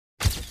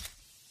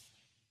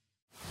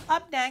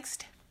Up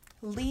next,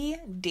 Lee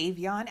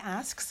Davion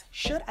asks,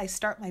 should I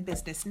start my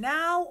business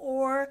now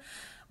or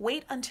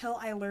wait until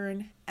I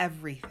learn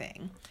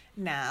everything?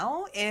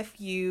 Now,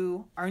 if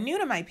you are new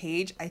to my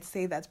page, I'd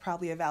say that's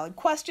probably a valid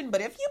question,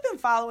 but if you've been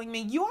following me,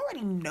 you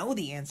already know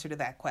the answer to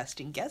that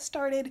question. Get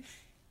started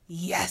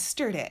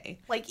yesterday.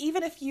 Like,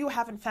 even if you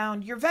haven't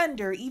found your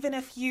vendor, even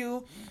if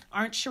you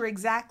aren't sure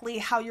exactly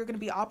how you're going to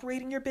be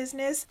operating your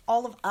business,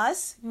 all of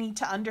us need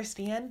to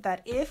understand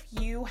that if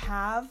you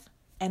have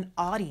an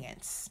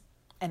audience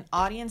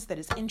that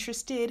is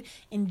interested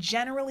in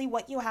generally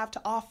what you have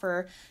to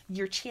offer,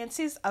 your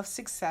chances of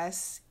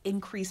success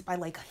increase by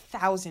like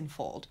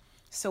 1,000-fold.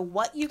 So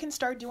what you can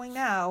start doing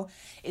now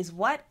is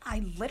what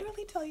I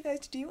literally tell you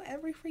guys to do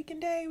every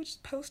freaking day, which is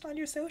post on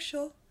your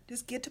social.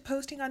 Just get to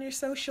posting on your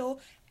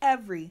social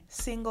every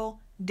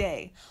single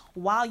day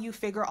while you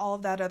figure all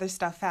of that other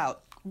stuff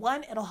out.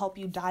 One, it'll help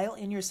you dial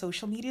in your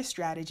social media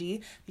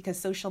strategy because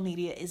social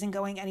media isn't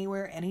going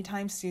anywhere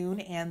anytime soon.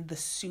 And the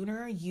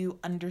sooner you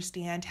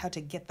understand how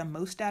to get the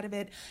most out of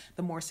it,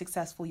 the more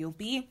successful you'll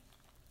be.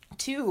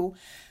 Two,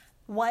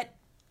 what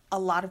a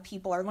lot of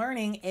people are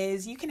learning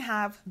is you can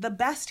have the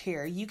best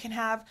hair, you can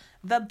have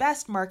the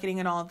best marketing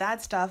and all of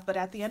that stuff. But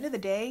at the end of the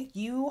day,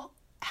 you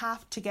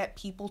have to get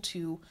people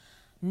to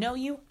know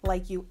you,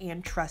 like you,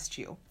 and trust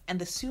you. And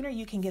the sooner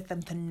you can get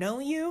them to know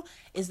you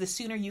is the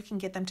sooner you can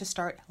get them to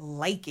start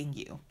liking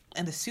you.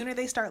 And the sooner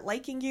they start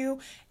liking you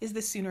is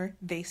the sooner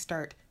they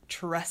start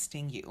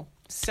trusting you.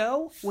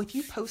 So with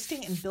you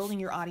posting and building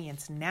your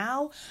audience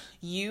now,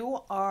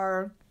 you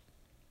are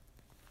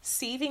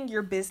saving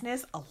your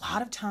business a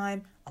lot of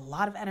time, a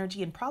lot of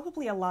energy, and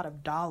probably a lot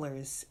of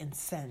dollars and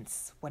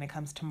cents when it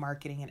comes to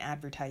marketing and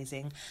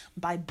advertising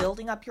by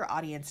building up your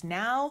audience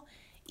now,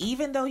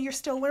 even though you're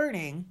still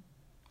learning,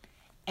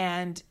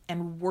 and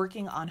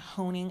working on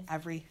honing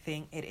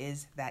everything it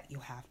is that you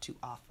have to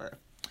offer.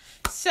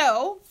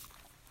 So,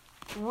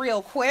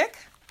 real quick,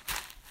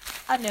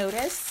 a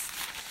notice.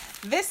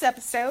 This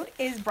episode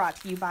is brought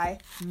to you by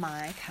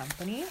my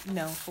company,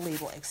 No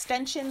Label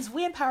Extensions.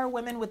 We empower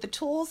women with the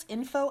tools,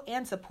 info,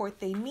 and support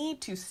they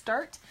need to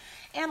start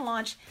and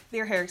launch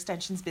their hair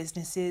extensions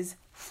businesses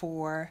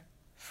for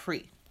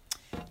free.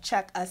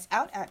 Check us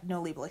out at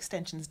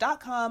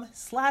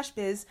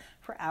nolabelextensions.com/biz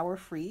for our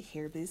free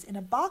Hair Biz in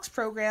a Box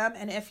program.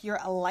 And if you're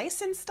a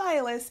licensed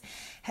stylist,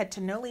 head to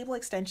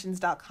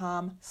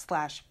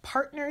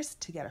nolabelextensions.com/partners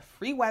to get a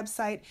free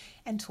website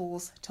and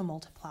tools to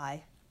multiply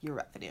your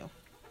revenue.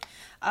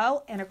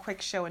 Oh, and a quick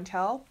show and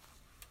tell.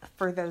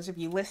 For those of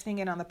you listening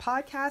in on the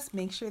podcast,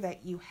 make sure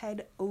that you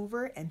head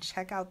over and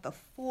check out the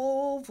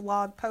full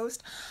vlog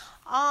post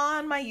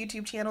on my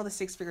YouTube channel, The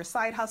Six Figure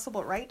Side Hustle.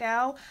 But right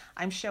now,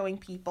 I'm showing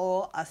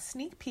people a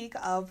sneak peek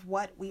of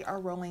what we are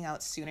rolling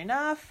out soon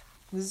enough.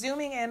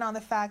 Zooming in on the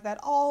fact that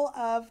all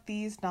of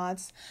these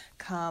knots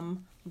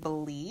come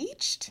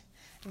bleached,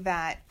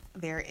 that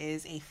there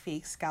is a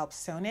fake scalp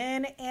sewn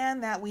in,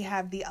 and that we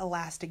have the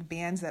elastic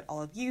bands that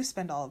all of you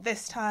spend all of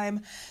this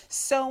time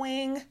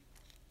sewing,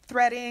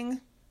 threading,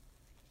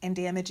 and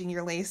damaging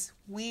your lace.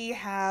 We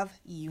have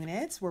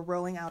units. We're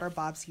rolling out our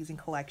Bob Season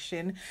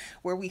collection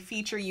where we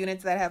feature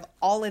units that have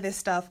all of this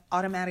stuff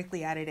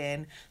automatically added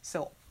in.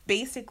 So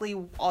basically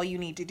all you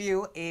need to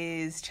do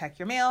is check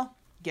your mail,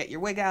 get your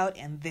wig out,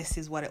 and this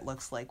is what it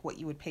looks like. What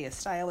you would pay a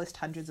stylist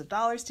hundreds of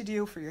dollars to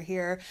do for your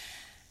hair.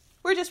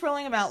 We're just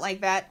rolling them out like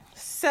that.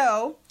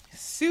 So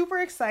super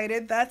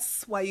excited.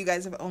 That's why you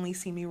guys have only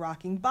seen me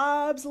rocking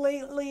bobs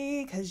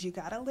lately, because you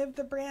gotta live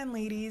the brand,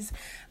 ladies.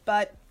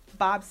 But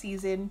Bob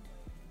Season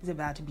is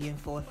about to be in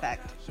full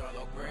effect.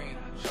 Charlotte Green,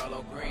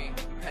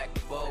 pack the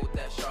bowl with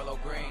that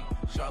Charlotte Green,